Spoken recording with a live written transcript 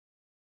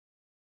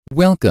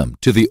Welcome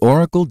to the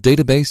Oracle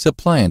Database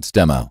Appliance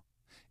demo.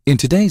 In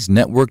today's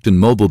networked and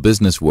mobile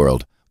business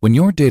world, when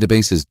your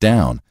database is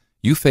down,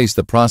 you face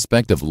the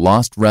prospect of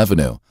lost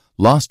revenue,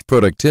 lost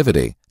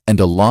productivity, and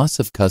a loss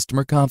of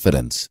customer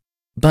confidence.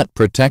 But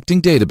protecting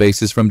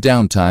databases from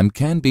downtime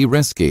can be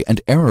risky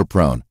and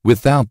error-prone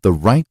without the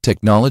right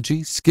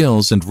technology,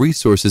 skills, and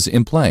resources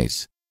in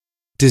place.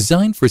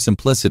 Designed for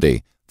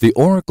simplicity, the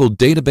Oracle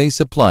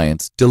Database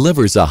Appliance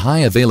delivers a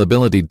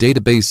high-availability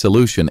database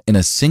solution in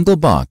a single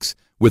box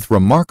with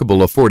remarkable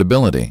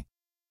affordability.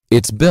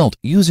 It's built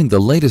using the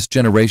latest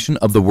generation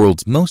of the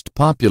world's most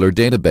popular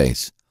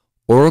database,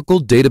 Oracle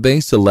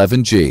Database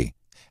 11G,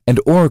 and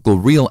Oracle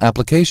Real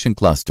Application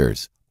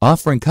Clusters,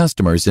 offering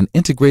customers an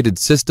integrated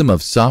system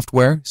of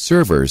software,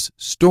 servers,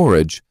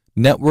 storage,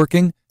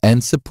 networking,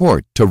 and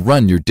support to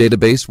run your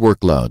database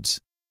workloads.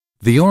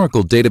 The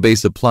Oracle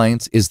Database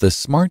Appliance is the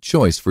smart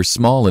choice for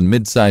small and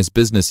mid-sized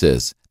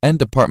businesses and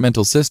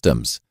departmental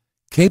systems.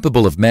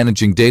 Capable of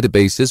managing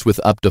databases with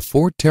up to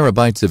 4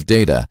 terabytes of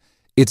data,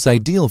 it's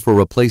ideal for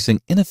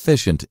replacing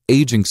inefficient,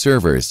 aging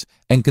servers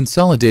and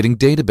consolidating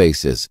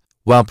databases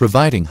while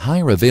providing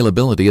higher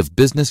availability of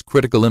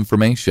business-critical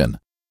information.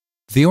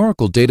 The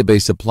Oracle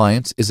Database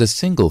Appliance is a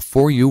single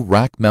 4U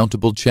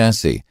rack-mountable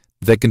chassis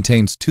that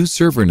contains 2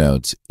 server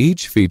nodes,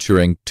 each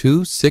featuring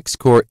 2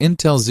 6-core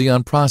Intel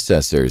Xeon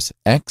processors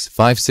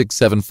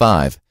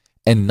X5675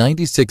 and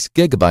 96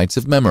 gigabytes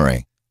of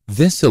memory.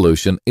 This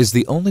solution is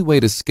the only way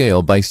to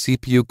scale by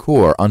CPU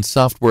core on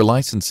software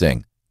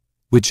licensing,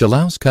 which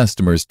allows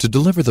customers to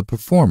deliver the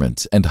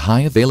performance and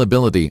high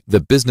availability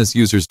that business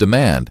users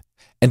demand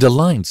and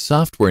aligns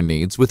software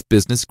needs with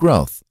business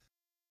growth.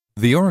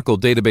 The Oracle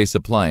Database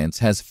Appliance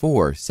has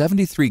 4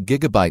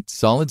 73-gigabyte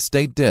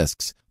solid-state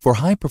disks for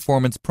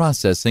high-performance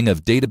processing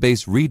of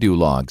database redo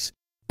logs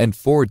and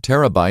 4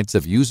 terabytes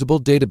of usable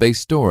database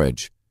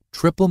storage,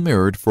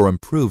 triple-mirrored for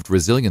improved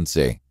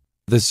resiliency.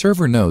 The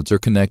server nodes are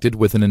connected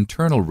with an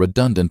internal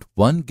redundant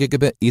 1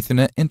 gigabit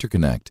Ethernet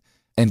interconnect,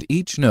 and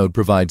each node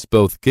provides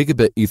both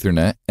gigabit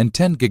Ethernet and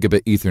 10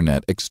 gigabit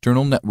Ethernet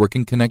external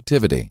networking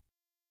connectivity.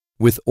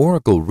 With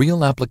Oracle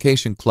Real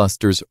Application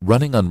Clusters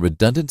running on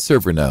redundant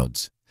server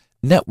nodes,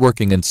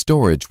 networking and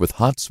storage with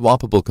hot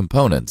swappable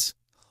components,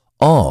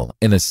 all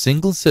in a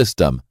single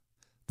system,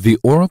 the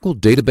Oracle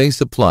Database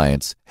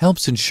Appliance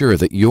helps ensure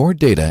that your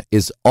data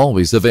is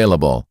always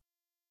available.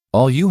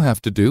 All you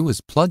have to do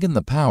is plug in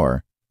the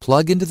power,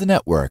 plug into the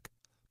network,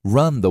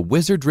 run the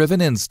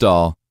wizard-driven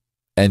install,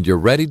 and you're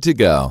ready to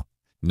go.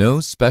 No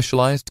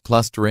specialized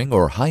clustering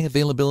or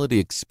high-availability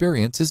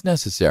experience is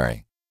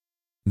necessary.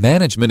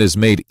 Management is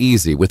made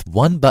easy with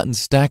one-button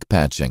stack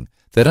patching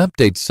that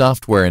updates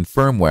software and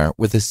firmware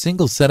with a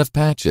single set of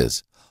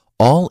patches,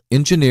 all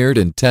engineered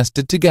and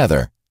tested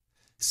together.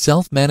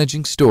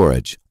 Self-managing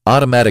storage,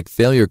 automatic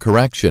failure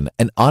correction,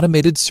 and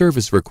automated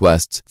service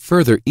requests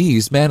further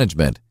ease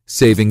management,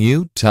 saving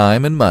you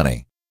time and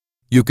money.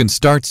 You can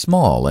start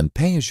small and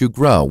pay as you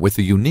grow with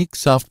a unique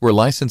software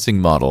licensing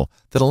model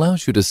that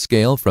allows you to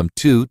scale from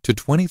 2 to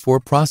 24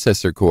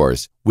 processor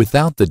cores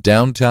without the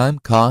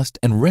downtime, cost,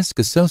 and risk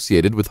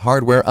associated with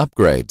hardware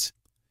upgrades.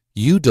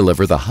 You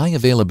deliver the high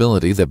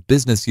availability that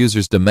business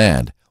users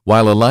demand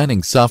while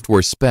aligning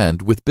software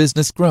spend with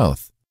business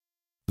growth.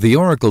 The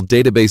Oracle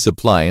Database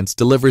Appliance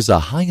delivers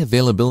a high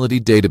availability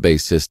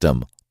database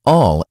system,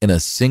 all in a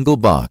single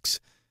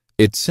box.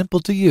 It's simple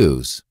to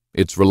use,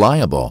 it's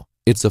reliable,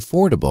 it's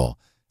affordable,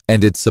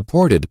 and it's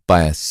supported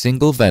by a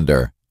single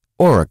vendor,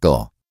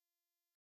 Oracle.